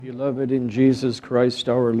Beloved in Jesus Christ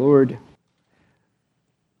our Lord,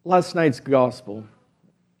 last night's gospel,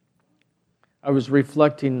 I was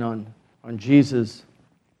reflecting on Jesus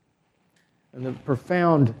and the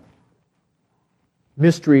profound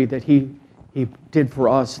mystery that He did for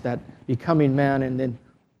us, that becoming man and then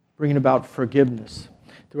bringing about forgiveness.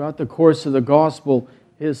 Throughout the course of the gospel,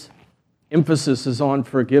 His emphasis is on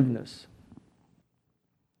forgiveness.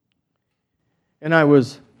 And I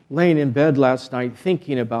was laying in bed last night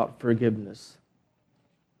thinking about forgiveness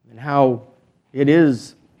and how it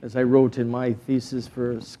is, as I wrote in my thesis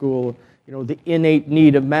for school, the innate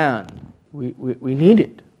need of man. We need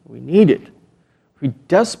it. We need it. We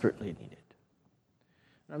desperately need it.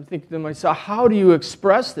 And I'm thinking to myself, how do you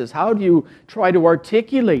express this? How do you try to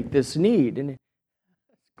articulate this need? And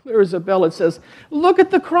clear as a bell, it says, look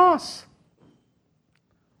at the cross.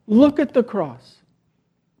 Look at the cross.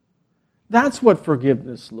 That's what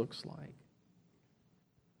forgiveness looks like.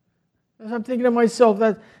 As I'm thinking to myself,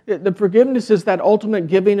 that the forgiveness is that ultimate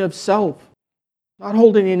giving of self, not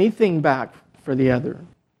holding anything back for the other.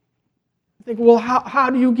 I think, well, how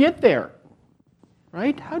do you get there?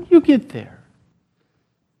 Right? How do you get there?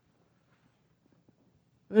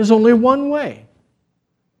 There's only one way.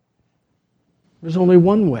 There's only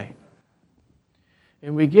one way.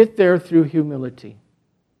 And we get there through humility.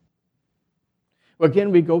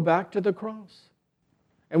 Again, we go back to the cross.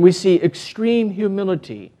 And we see extreme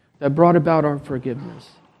humility that brought about our forgiveness.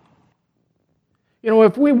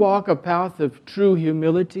 If we walk a path of true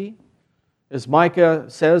humility, as Micah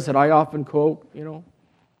says, that I often quote,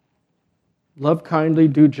 love kindly,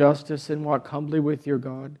 do justice, and walk humbly with your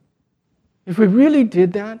God. If we really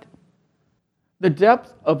did that, the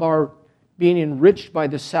depth of our being enriched by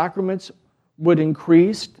the sacraments would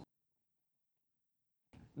increase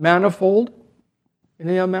manifold in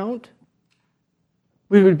the amount.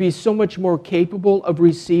 We would be so much more capable of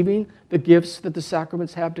receiving the gifts that the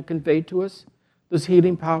sacraments have to convey to us, those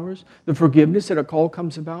healing powers, the forgiveness that a call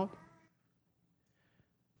comes about.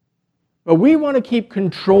 But we want to keep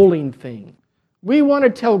controlling things. We want to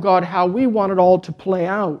tell God how we want it all to play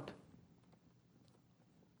out.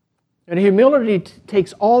 And humility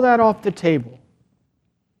takes all that off the table.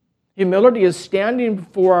 Humility is standing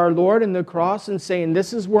before our Lord in the cross and saying,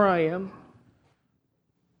 this is where I am.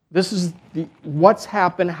 This is what's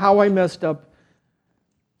happened, how I messed up,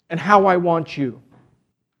 and how I want you.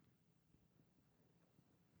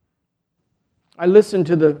 I listened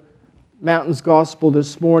to the Mountains Gospel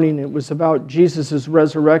this morning. It was about Jesus'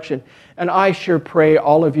 resurrection. And I sure pray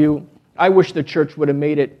all of you, I wish the church would have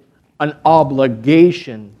made it an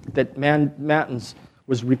obligation that Mountains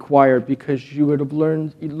was required, because you would have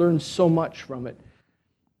learned so much from it.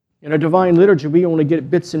 In a divine liturgy, we only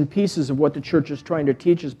get bits and pieces of what the church is trying to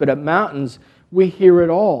teach us, but at Mountains, we hear it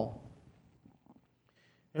all.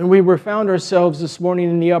 And we found ourselves this morning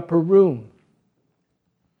in the upper room.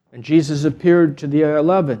 And Jesus appeared to the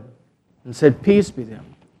 11 and said, peace be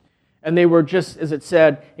them. And they were just, as it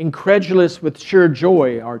said, incredulous with sheer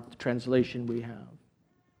joy, our translation we have.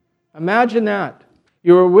 Imagine that.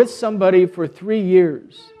 You were with somebody for 3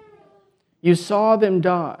 years. You saw them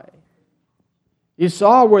die. You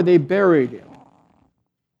saw where they buried him.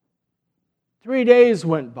 3 days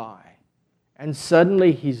went by, and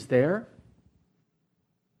suddenly he's there.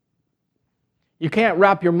 You can't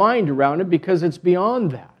wrap your mind around it because it's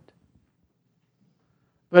beyond that.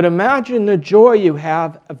 But imagine the joy you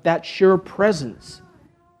have of that sure presence.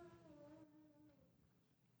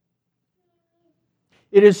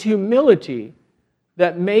 It is humility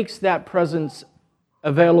that makes that presence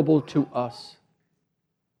available to us.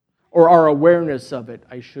 Or our awareness of it,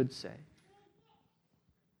 I should say.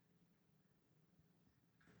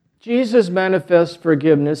 Jesus manifests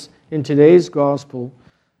forgiveness in today's gospel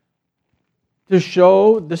to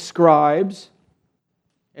show the scribes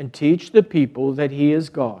and teach the people that He is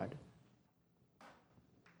God.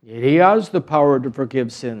 Yet He has the power to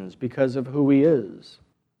forgive sins because of who He is.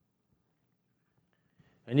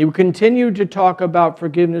 And He continued to talk about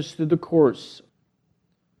forgiveness through the course,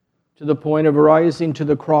 to the point of rising to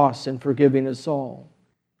the cross and forgiving us all.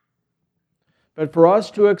 But for us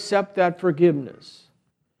to accept that forgiveness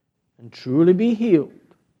and truly be healed,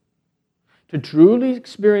 to truly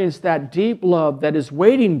experience that deep love that is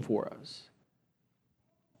waiting for us,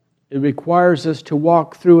 it requires us to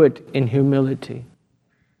walk through it in humility.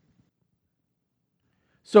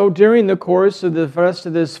 So during the course of the rest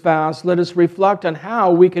of this fast, let us reflect on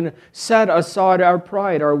how we can set aside our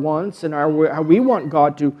pride, our wants, and how we want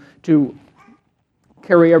God to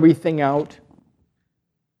carry everything out.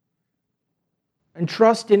 And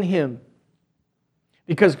trust in Him.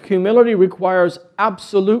 Because humility requires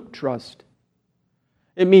absolute trust.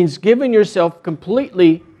 It means giving yourself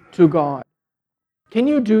completely to God. Can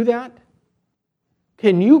you do that?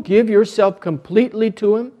 Can you give yourself completely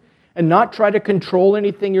to Him and not try to control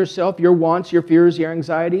anything yourself, your wants, your fears, your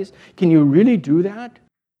anxieties? Can you really do that?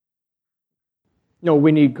 No,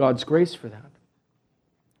 we need God's grace for that.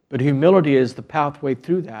 But humility is the pathway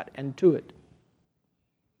through that and to it.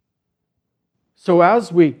 So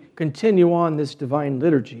as we continue on this divine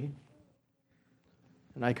liturgy,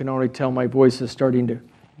 and I can already tell my voice is starting to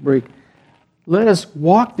break, let us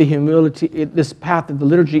walk this path of the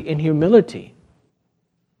liturgy in humility.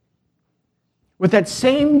 With that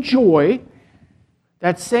same joy,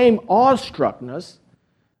 that same awestruckness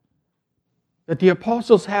that the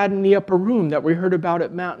apostles had in the upper room that we heard about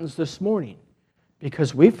at Mountains this morning.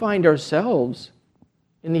 Because we find ourselves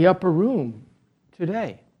in the upper room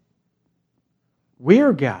today.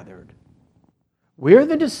 We're gathered. We're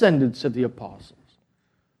the descendants of the apostles.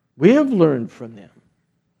 We have learned from them.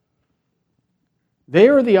 They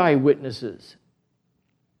are the eyewitnesses.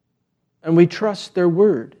 And we trust their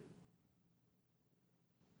word.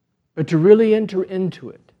 But to really enter into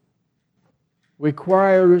it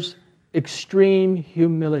requires extreme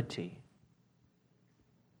humility.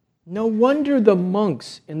 No wonder the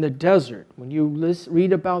monks in the desert, when you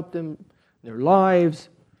read about them, their lives,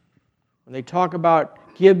 when they talk about,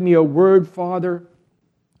 give me a word, Father,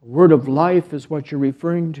 a word of life is what you're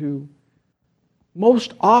referring to.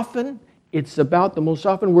 Most often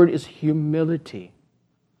word is humility.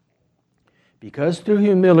 Because through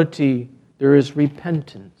humility, there is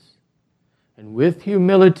repentance. And with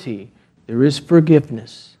humility, there is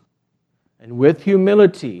forgiveness. And with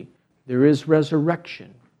humility, there is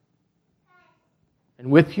resurrection. And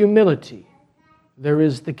with humility, there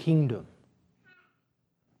is the kingdom.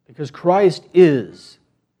 Because Christ is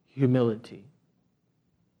humility.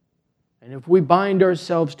 And if we bind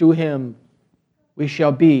ourselves to Him, we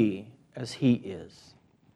shall be as He is.